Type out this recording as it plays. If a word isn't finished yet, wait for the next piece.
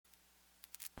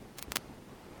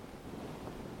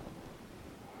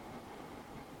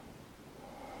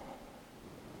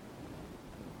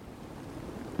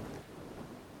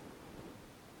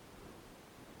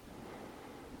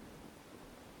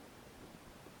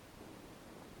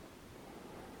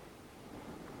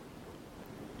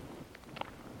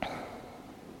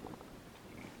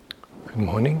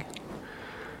morning.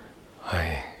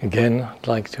 I again would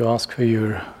like to ask for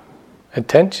your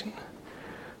attention,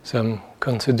 some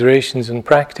considerations and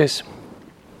practice.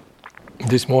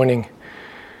 This morning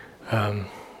I'd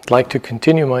like to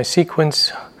continue my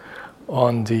sequence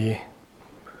on the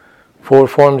 4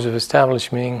 forms of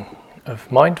establishment of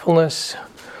mindfulness,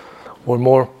 or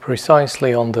more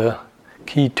precisely on the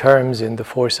key terms in the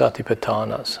 4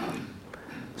 Satipatthanas.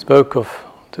 Spoke of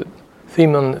the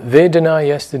theme on Vedana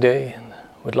yesterday, and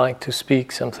would like to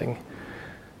speak something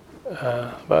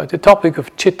about the topic of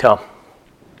citta.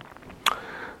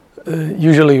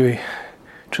 Usually we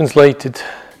translate it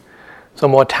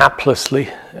somewhat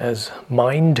haplessly as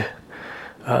mind,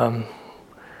 a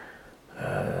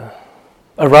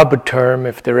rubber term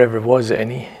if there ever was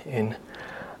any, in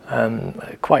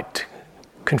quite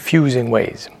confusing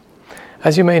ways.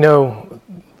 As you may know,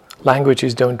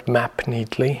 languages don't map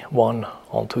neatly one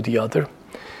onto the other,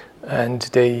 and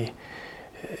they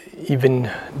even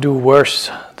do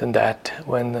worse than that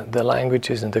when the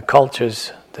languages and the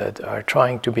cultures that are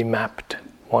trying to be mapped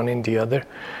one in the other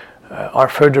are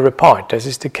further apart, as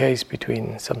is the case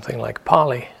between something like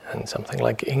Pali and something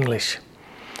like English.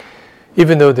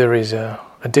 Even though there is a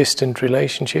distant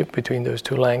relationship between those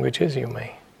 2 languages, you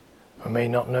may or may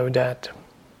not know that.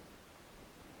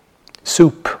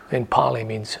 Soup in Pali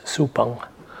means supang,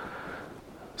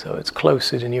 so it's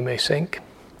closer than you may think.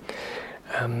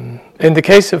 In the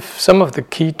case of some of the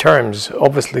key terms,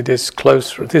 obviously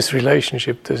this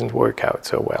relationship doesn't work out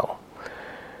so well.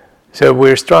 So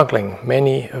we're struggling,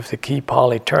 many of the key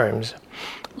Pali terms,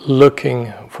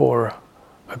 looking for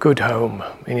a good home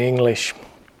in English,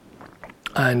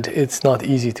 and it's not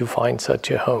easy to find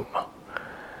such a home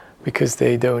because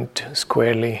they don't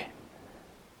squarely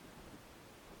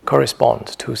correspond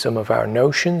to some of our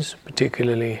notions,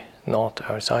 particularly not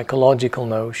our psychological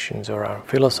notions or our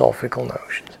philosophical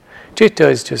notions. Citta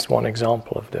is just one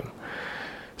example of them.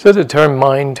 So the term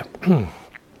mind,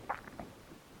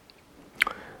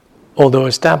 although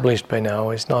established by now,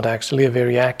 is not actually a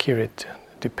very accurate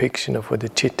depiction of what the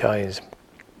citta is.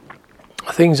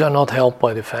 Things are not helped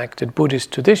by the fact that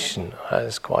Buddhist tradition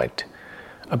has quite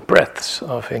a breadth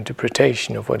of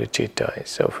interpretation of what a citta is.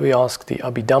 So if we ask the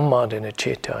Abhidhamma, then a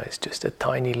citta is just a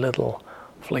tiny little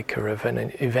flicker of an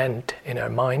event in our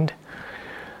mind.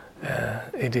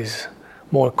 It is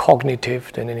more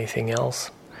cognitive than anything else.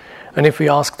 And if we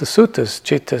ask the suttas,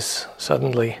 cittas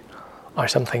suddenly are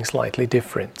something slightly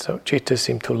different. So cittas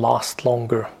seem to last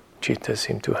longer. Cittas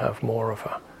seem to have more of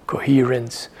a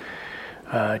coherence.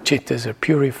 Cittas are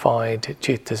purified.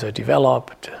 Cittas are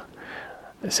developed.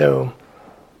 So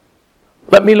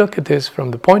let me look at this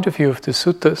from the point of view of the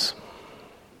suttas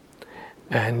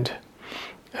and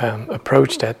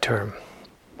approach that term.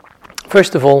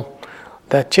 First of all,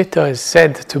 that citta is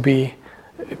said to be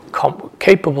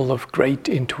capable of great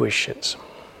intuitions.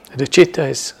 The citta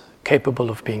is capable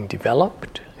of being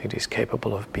developed, it is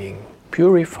capable of being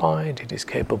purified, it is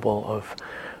capable of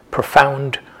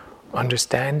profound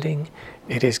understanding,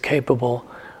 it is capable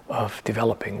of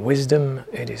developing wisdom,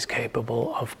 it is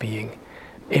capable of being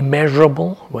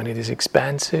immeasurable when it is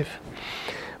expansive.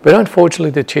 But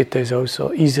unfortunately, the citta is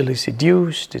also easily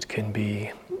seduced. It can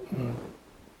be,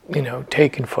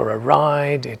 taken for a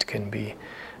ride. It can be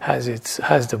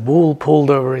has the wool pulled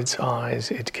over its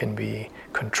eyes. It can be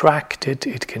contracted.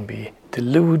 It can be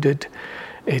deluded.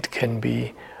 It can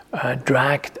be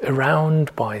dragged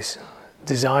around by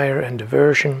desire and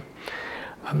aversion.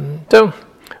 So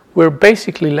we're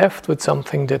basically left with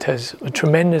something that has a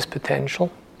tremendous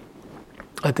potential.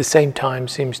 At the same time,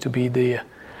 seems to be the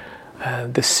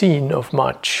scene of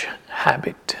much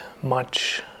habit,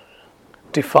 much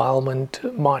defilement,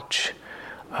 much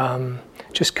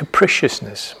just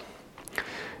capriciousness.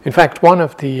 In fact, one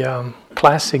of the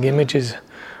classic images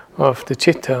of the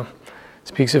citta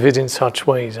speaks of it in such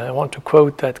ways. I want to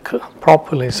quote that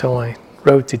properly, so I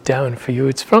wrote it down for you.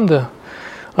 It's from the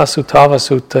Asuttava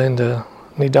Sutta in the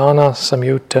Nidana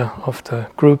Samyutta of the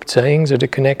grouped sayings or the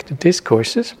connected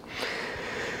discourses.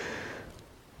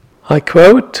 I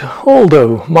quote,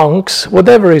 "Although, monks,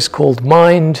 whatever is called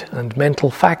mind and mental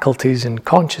faculties and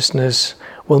consciousness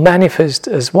will manifest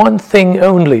as one thing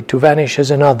only to vanish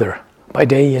as another, by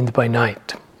day and by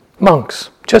night. Monks,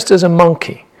 just as a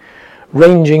monkey,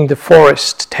 ranging the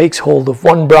forest, takes hold of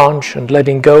one branch and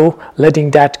letting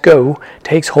that go,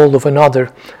 takes hold of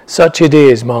another, such it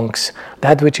is, monks,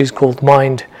 that which is called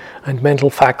mind and mental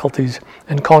faculties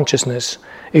and consciousness.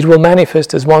 It will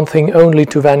manifest as one thing only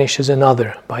to vanish as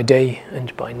another, by day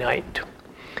and by night."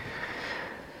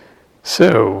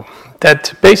 So,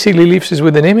 that basically leaves us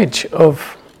with an image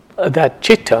of that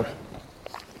citta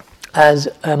as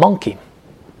a monkey.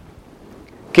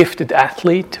 gifted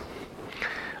athlete,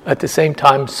 at the same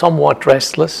time somewhat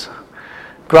restless,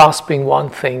 grasping one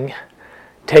thing,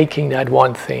 taking that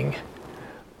one thing,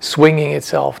 swinging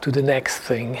itself to the next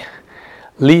thing,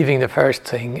 leaving the first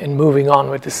thing and moving on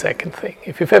with the second thing.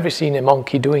 If you've ever seen a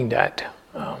monkey doing that,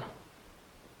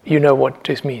 you know what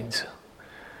this means.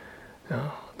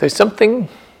 There's something,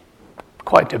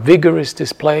 quite a vigorous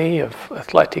display of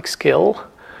athletic skill.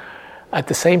 At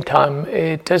the same time,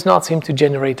 it does not seem to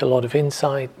generate a lot of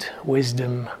insight,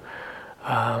 wisdom,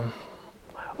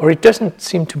 or it doesn't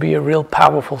seem to be a real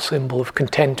powerful symbol of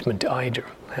contentment either.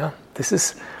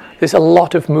 There's a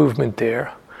lot of movement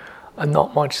there and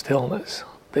not much stillness.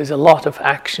 There's a lot of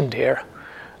action there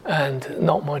and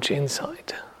not much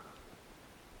insight.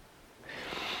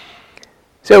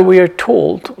 So we are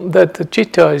told that the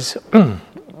citta is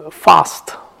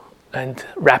fast and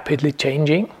rapidly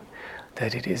changing,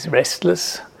 that it is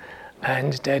restless,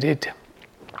 and that it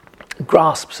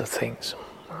grasps at things.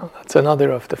 That's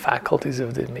another of the faculties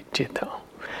of the citta.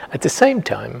 At the same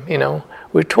time,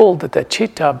 we're told that the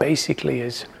citta basically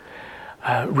is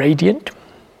radiant,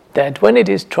 that when it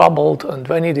is troubled and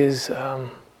when it is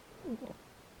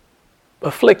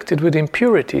afflicted with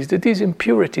impurities, that these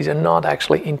impurities are not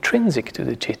actually intrinsic to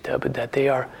the citta, but that they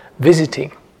are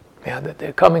visiting, that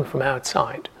they're coming from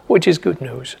outside, which is good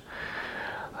news.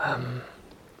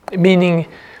 Meaning,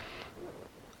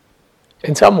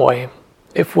 in some way,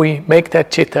 if we make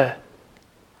that citta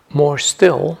more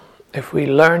still, if we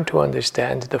learn to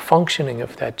understand the functioning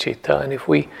of that citta, and if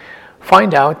we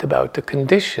find out about the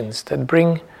conditions that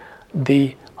bring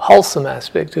the wholesome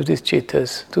aspect of these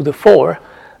cittas to the fore,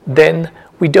 then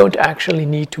we don't actually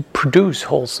need to produce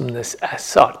wholesomeness as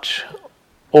such.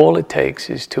 All it takes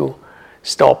is to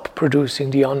stop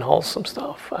producing the unwholesome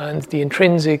stuff, and the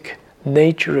intrinsic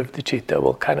nature of the citta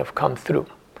will kind of come through.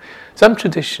 Some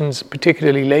traditions,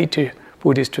 particularly later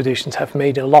Buddhist traditions, have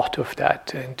made a lot of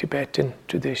that. In Tibetan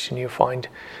tradition, you find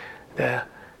the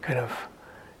kind of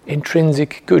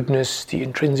intrinsic goodness, the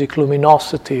intrinsic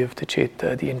luminosity of the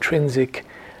citta, the intrinsic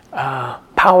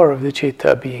power of the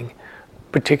citta being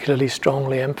particularly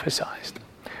strongly emphasized.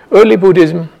 Early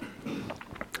Buddhism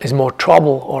is more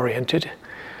trouble-oriented.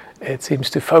 It seems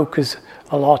to focus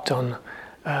a lot on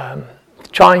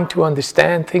trying to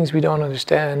understand things we don't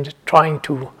understand, trying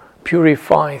to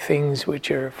purify things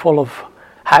which are full of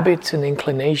habits and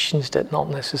inclinations that not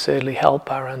necessarily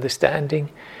help our understanding,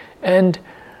 and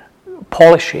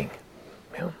polishing.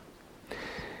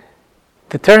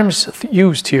 The terms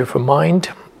used here for mind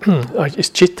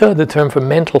is citta. The term for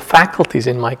mental faculties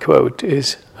in my quote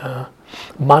is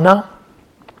mana,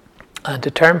 and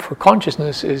the term for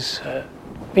consciousness is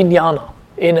vijnana.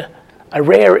 In a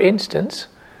rare instance,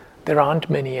 there aren't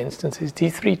many instances,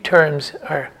 these three terms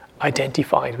are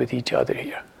identified with each other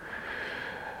here.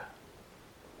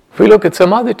 If we look at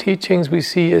some other teachings, we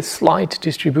see a slight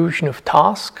distribution of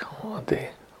task. The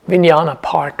vijnana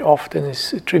part often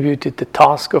is attributed the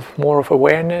task of more of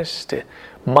awareness. The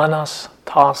manas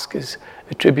task is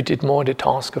attributed more the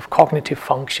task of cognitive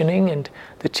functioning, and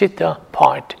the citta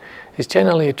part is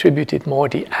generally attributed more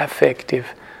the affective,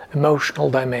 emotional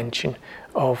dimension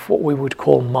of what we would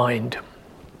call mind.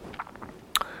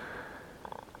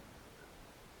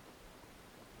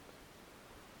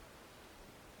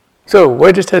 So,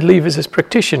 where does that leave us as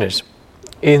practitioners?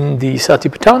 In the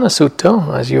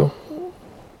Satipatthana-Sutta, as you,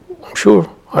 I'm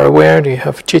sure, are aware, you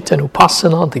have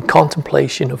cittānupassanā, the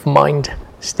contemplation of mind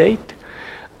state,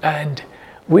 and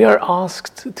we are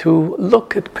asked to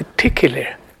look at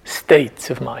particular states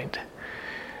of mind.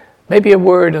 Maybe a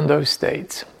word on those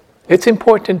states. It's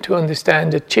important to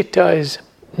understand that citta is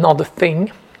not a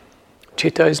thing.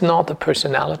 Citta is not a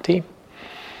personality.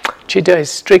 Citta is,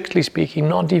 strictly speaking,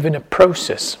 not even a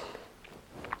process.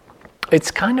 It's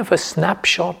kind of a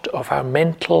snapshot of our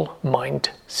mental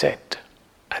mindset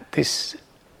at this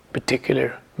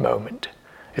particular moment.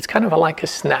 It's kind of like a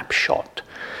snapshot.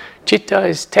 Citta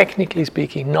is, technically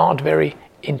speaking, not very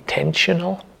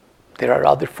intentional. There are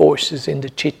other forces in the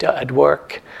citta at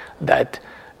work that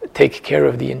take care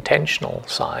of the intentional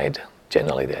side.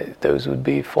 Generally, those would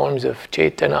be forms of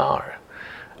cetana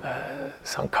or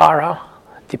sankhara,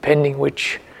 depending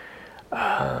which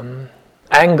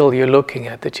angle you're looking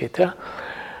at the citta.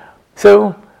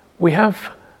 So we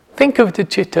think of the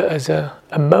citta as a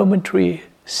momentary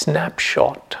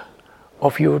snapshot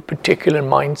of your particular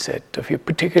mindset, of your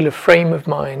particular frame of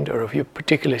mind, or of your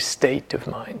particular state of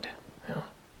mind.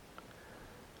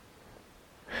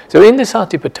 So in the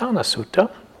Satipatthana-Sutta,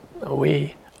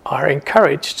 we are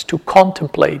encouraged to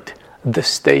contemplate the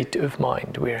state of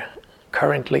mind we're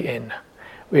currently in.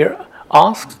 We are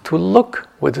asked to look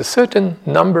with a certain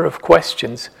number of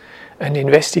questions and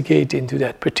investigate into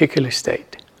that particular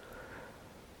state.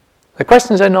 The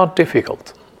questions are not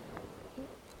difficult.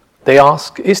 They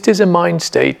ask, is this a mind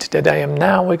state that I am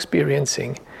now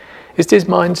experiencing? Is this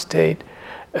mind state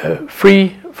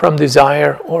free from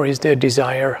desire, or is there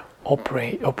desire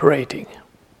operating?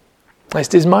 Is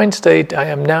this mind state I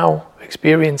am now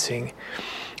experiencing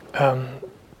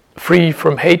free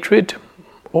from hatred,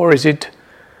 or is it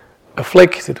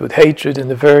afflicted with hatred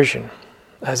and aversion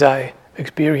as I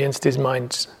experience this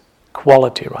mind's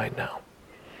quality right now?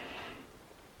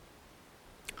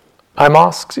 I'm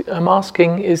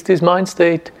asking, is this mind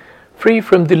state free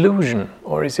from delusion,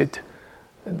 or is it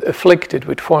afflicted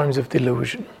with forms of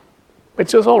delusion?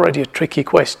 Which is already a tricky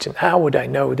question. How would I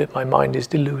know that my mind is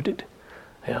deluded?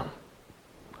 Yeah.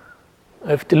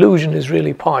 If delusion is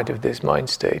really part of this mind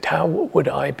state, how would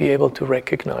I be able to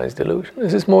recognize delusion?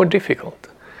 This is more difficult.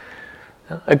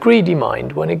 A greedy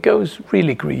mind, when it goes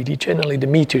really greedy, generally the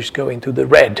meters go into the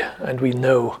red, and we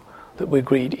know that we're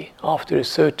greedy. After a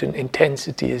certain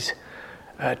intensity is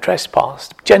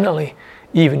trespassed, generally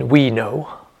even we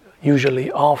know,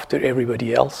 usually after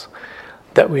everybody else,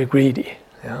 that we're greedy.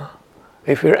 Yeah?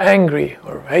 If we're angry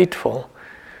or hateful,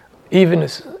 even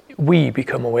as we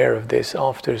become aware of this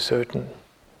after a certain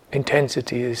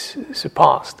intensity is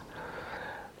surpassed.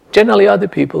 Generally other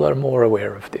people are more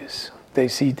aware of this. They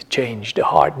see the change, the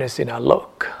hardness in our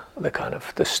look,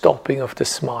 the stopping of the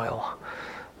smile,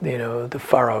 the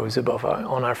furrows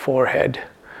on our forehead,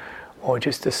 or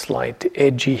just a slight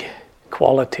edgy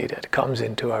quality that comes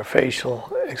into our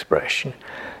facial expression.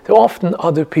 So often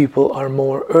other people are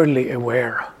more early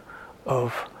aware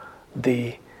of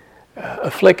the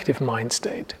afflictive mind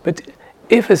state. But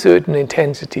if a certain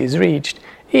intensity is reached,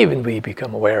 even we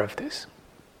become aware of this.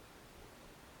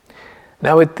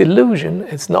 Now with delusion,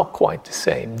 it's not quite the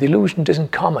same. Delusion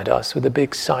doesn't come at us with a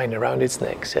big sign around its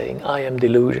neck saying, I am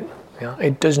delusion. Yeah?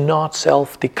 It does not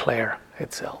self-declare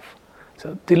itself.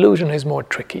 So delusion is more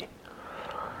tricky.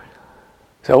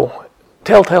 So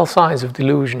telltale signs of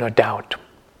delusion are doubt,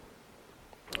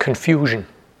 confusion,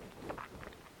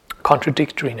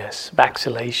 contradictoriness,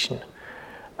 vacillation,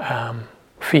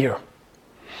 fear,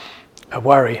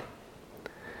 worry,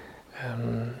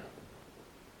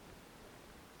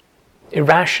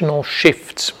 irrational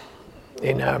shifts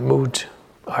in our mood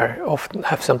often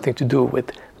have something to do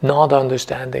with not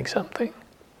understanding something,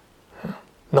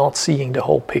 not seeing the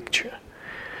whole picture.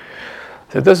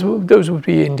 So those would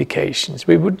be indications.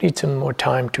 We would need some more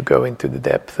time to go into the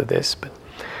depth of this. But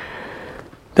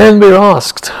then we're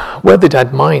asked whether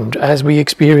that mind, as we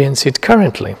experience it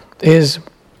currently, is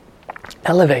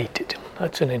elevated.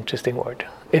 That's an interesting word.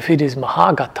 If it is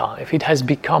mahagata, if it has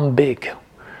become big,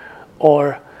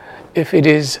 or if it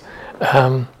is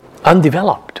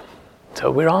undeveloped.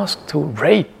 So we're asked to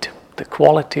rate the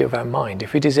quality of our mind,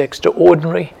 if it is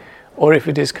extraordinary, or if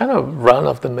it is kind of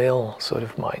run-of-the-mill sort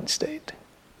of mind state.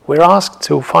 We're asked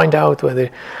to find out whether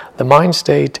the mind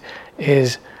state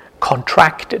is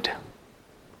contracted,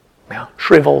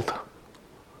 shriveled,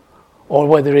 or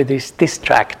whether it is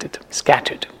distracted,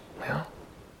 scattered. Yeah?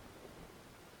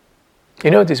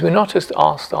 You notice we're not just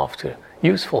asked after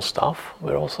useful stuff,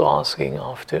 we're also asking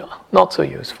after not so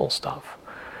useful stuff.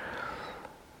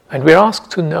 And we're asked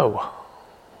to know,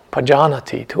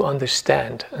 pajanati, to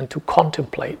understand and to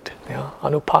contemplate,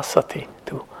 anupassati,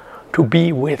 to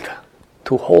be with,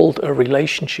 to hold a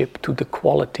relationship to the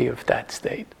quality of that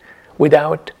state,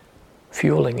 without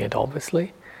fueling it,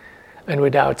 obviously, and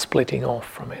without splitting off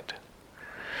from it.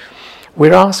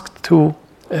 We're asked to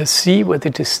see whether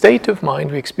the state of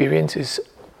mind we experience is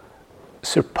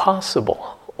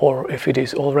surpassable, or if it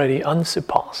is already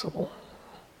unsurpassable.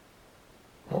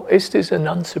 Well, is this an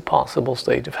unsurpassable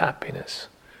state of happiness?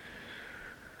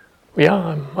 Yeah,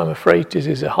 I'm afraid this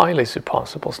is a highly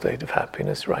surpassable state of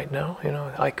happiness right now.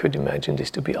 I could imagine this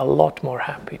to be a lot more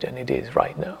happy than it is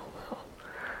right now.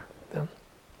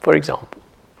 For example,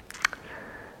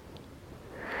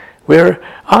 we're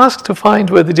asked to find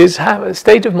whether this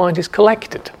state of mind is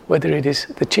collected, whether it is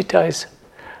the citta is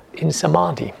in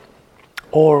samadhi,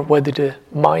 or whether the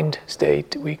mind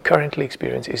state we currently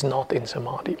experience is not in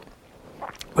samadhi.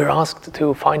 We're asked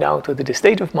to find out whether the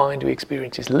state of mind we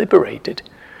experience is liberated,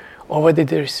 or whether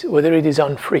it is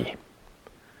unfree.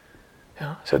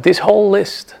 Yeah? So this whole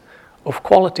list of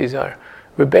qualities are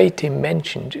verbatim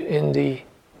mentioned in the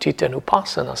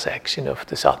cittānupassanā-section of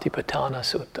the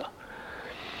Satipatthana-Sutta.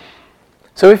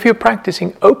 So if you're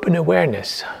practicing open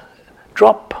awareness,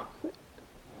 drop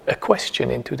a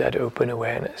question into that open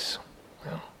awareness.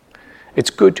 Yeah?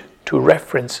 It's good to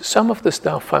reference some of the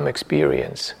stuff I'm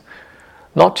experiencing,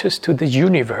 not just to the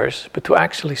universe, but to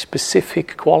actually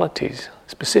specific qualities,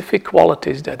 specific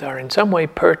qualities that are in some way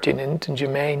pertinent and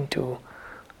germane to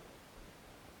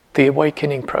the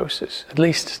awakening process. At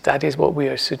least that is what we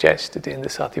are suggested in the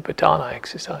Satipatthana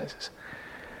exercises.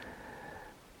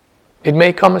 It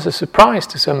may come as a surprise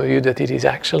to some of you that it is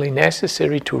actually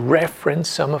necessary to reference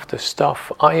some of the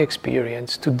stuff I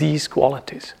experience to these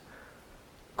qualities.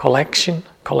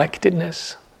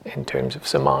 Collectedness in terms of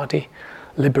samadhi,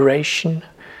 liberation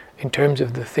in terms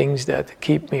of the things that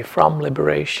keep me from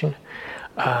liberation,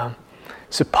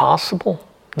 surpassable,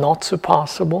 not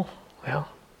surpassable. Yeah?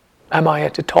 Am I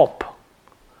at the top?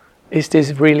 Is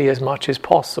this really as much as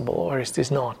possible, or is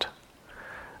this not?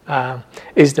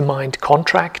 Is the mind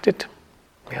contracted,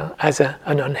 as an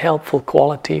unhelpful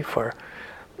quality for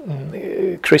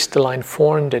crystalline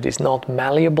form that is not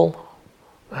malleable,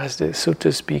 as the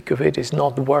suttas speak of it, is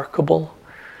not workable?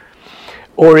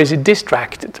 Or is it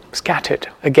distracted, scattered?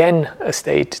 Again, a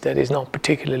state that is not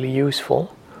particularly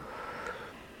useful.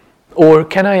 Or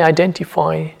can I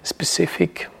identify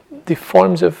the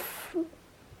forms of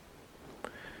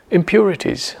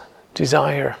impurities,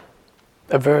 desire,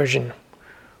 aversion,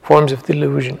 forms of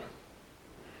delusion?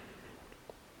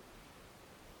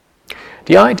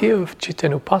 The idea of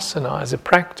cittānupassanā as a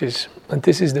practice, and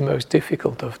this is the most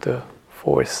difficult of the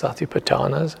 4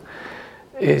 satipatthanas,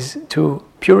 is to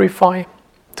purify,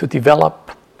 to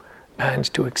develop, and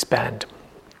to expand.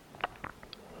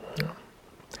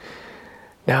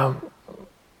 Now,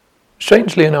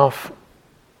 strangely enough,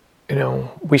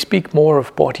 we speak more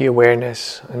of body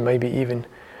awareness and maybe even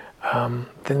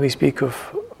than we speak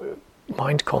of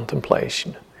mind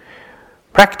contemplation.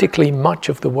 Practically much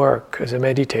of the work as a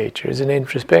meditator, as an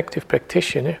introspective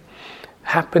practitioner,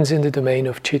 happens in the domain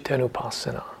of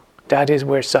cittānupassana. That is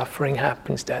where suffering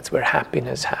happens, that's where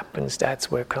happiness happens, that's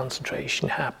where concentration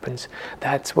happens,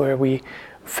 that's where we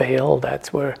fail,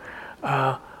 that's where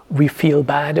we feel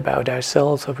bad about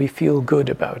ourselves or we feel good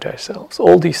about ourselves.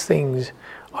 All these things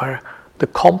are the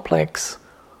complex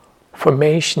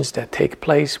formations that take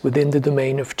place within the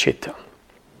domain of citta.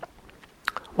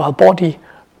 While body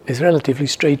is relatively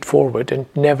straightforward and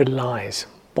never lies.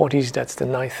 Bodies, that's the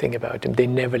nice thing about them, they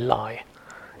never lie.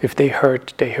 If they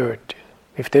hurt, they hurt.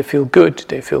 If they feel good,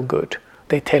 they feel good.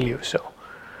 They tell you so.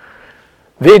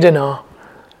 Vedana,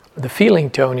 the feeling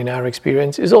tone in our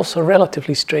experience, is also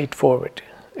relatively straightforward.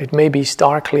 It may be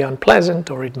starkly unpleasant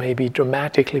or it may be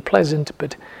dramatically pleasant,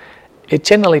 but it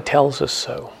generally tells us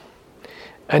so.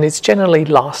 And it's generally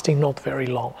lasting not very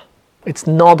long. It's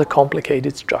not a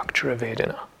complicated structure of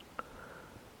Vedana.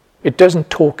 It doesn't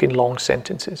talk in long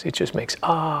sentences. It just makes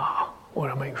or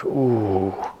it makes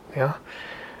ooh. Yeah.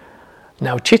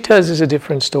 Now, cittas is a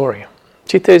different story.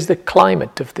 Citta is the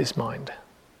climate of this mind.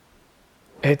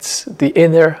 It's the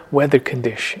inner weather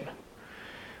condition.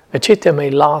 A citta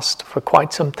may last for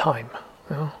quite some time.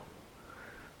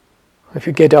 If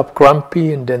you get up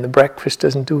grumpy and then the breakfast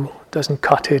doesn't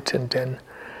cut it, and then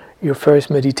your first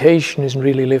meditation isn't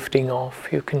really lifting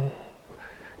off, you can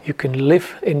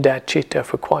live in that citta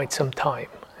for quite some time.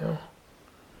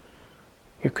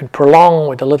 You can prolong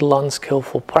with a little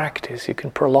unskillful practice. You can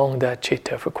prolong that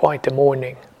citta for quite a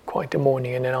morning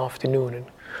and an afternoon.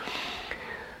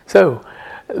 So,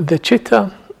 the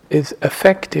citta is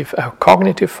affecting our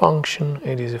cognitive function.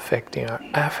 It is affecting our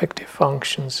affective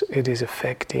functions. It is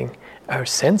affecting our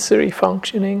sensory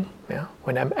functioning.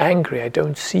 When I'm angry, I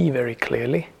don't see very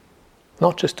clearly.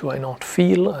 Not just do I not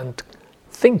feel and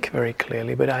think very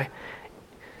clearly, but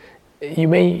you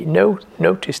may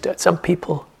notice that some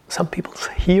people's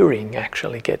hearing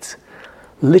actually gets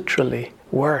literally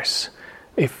worse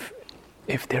if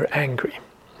they're angry.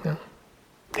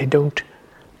 They don't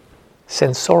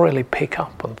sensorially pick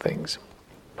up on things.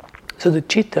 So the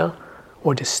citta,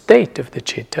 or the state of the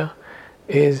citta,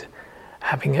 is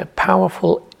having a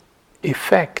powerful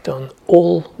effect on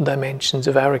all dimensions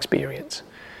of our experience.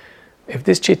 If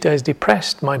this citta is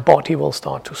depressed, my body will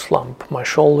start to slump, my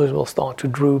shoulders will start to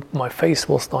droop, my face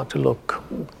will start to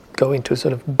go into a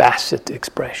sort of basset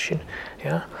expression.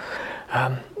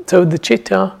 So the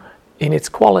citta, in its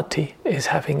quality, is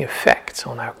having effects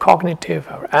on our cognitive,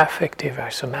 our affective,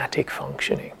 our somatic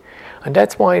functioning. And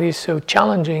that's why it is so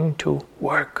challenging to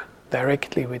work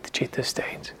directly with citta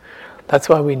states. That's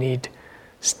why we need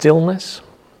stillness.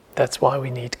 That's why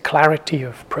we need clarity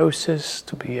of process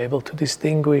to be able to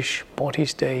distinguish body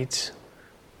states,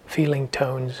 feeling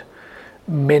tones,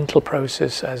 mental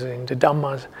process, as in the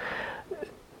Dhammas.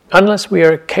 Unless we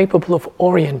are capable of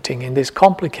orienting in this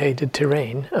complicated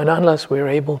terrain, and unless we are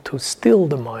able to still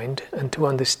the mind and to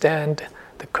understand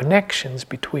the connections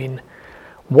between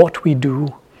what we do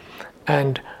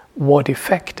and what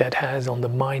effect that has on the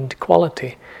mind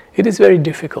quality, it is very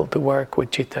difficult to work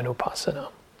with cittānupassana.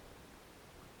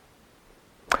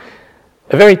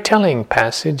 A very telling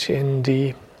passage in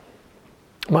the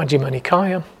Majjhima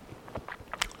Nikaya,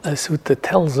 a sutta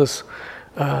tells us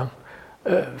a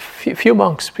few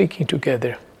monks speaking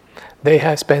together. They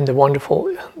have spent a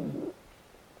wonderful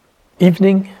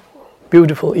evening,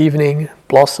 beautiful evening,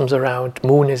 blossoms around,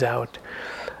 moon is out.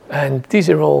 And these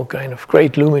are all kind of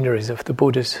great luminaries of the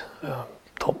Buddha's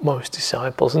topmost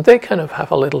disciples. And they kind of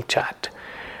have a little chat.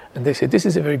 And they say, this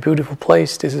is a very beautiful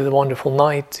place, this is a wonderful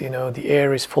night, the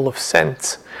air is full of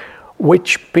scents.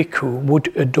 Which bhikkhu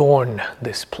would adorn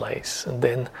this place? And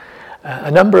then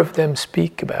a number of them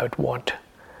speak about what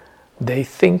they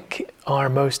think are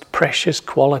most precious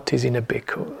qualities in a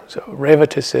bhikkhu. So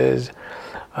Revata says,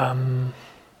 a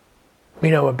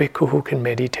bhikkhu who can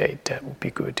meditate, that would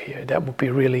be good here. That would be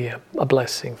really a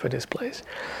blessing for this place.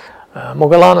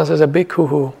 Moggallana says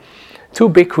two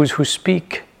bhikkhus who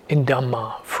speak in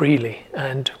Dhamma freely,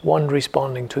 and one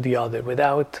responding to the other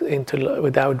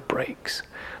without breaks.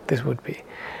 This would be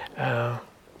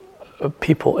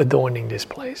people adorning this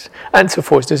place. And so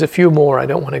forth. There's a few more, I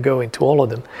don't want to go into all of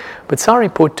them. But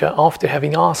Sariputta, after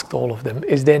having asked all of them,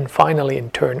 is then finally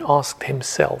in turn asked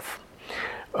himself,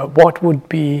 what would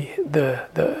be the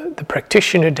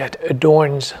practitioner that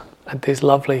adorns at this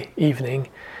lovely evening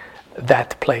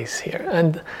that place here?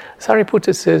 And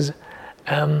Sariputta says,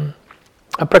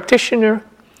 a practitioner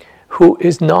who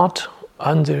is not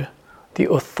under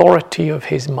the authority of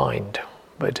his mind,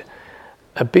 but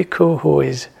a bhikkhu who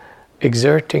is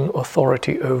exerting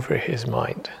authority over his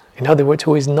mind. In other words,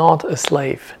 who is not a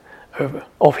slave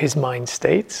of his mind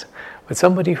states, but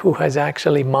somebody who has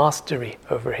actually mastery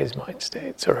over his mind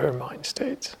states or her mind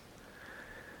states.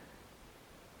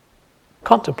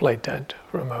 Contemplate that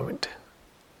for a moment,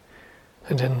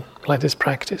 and then let us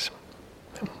practice.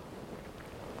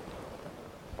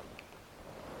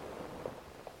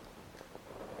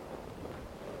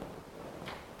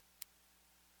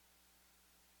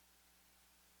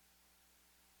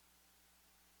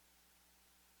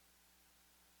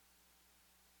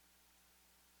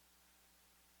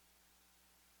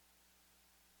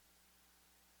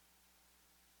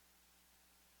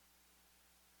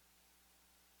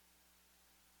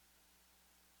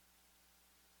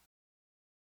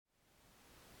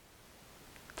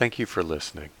 Thank you for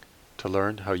listening. To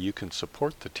learn how you can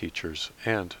support the teachers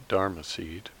and Dharma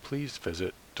Seed, please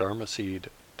visit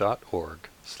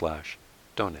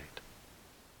dharmaseed.org/donate.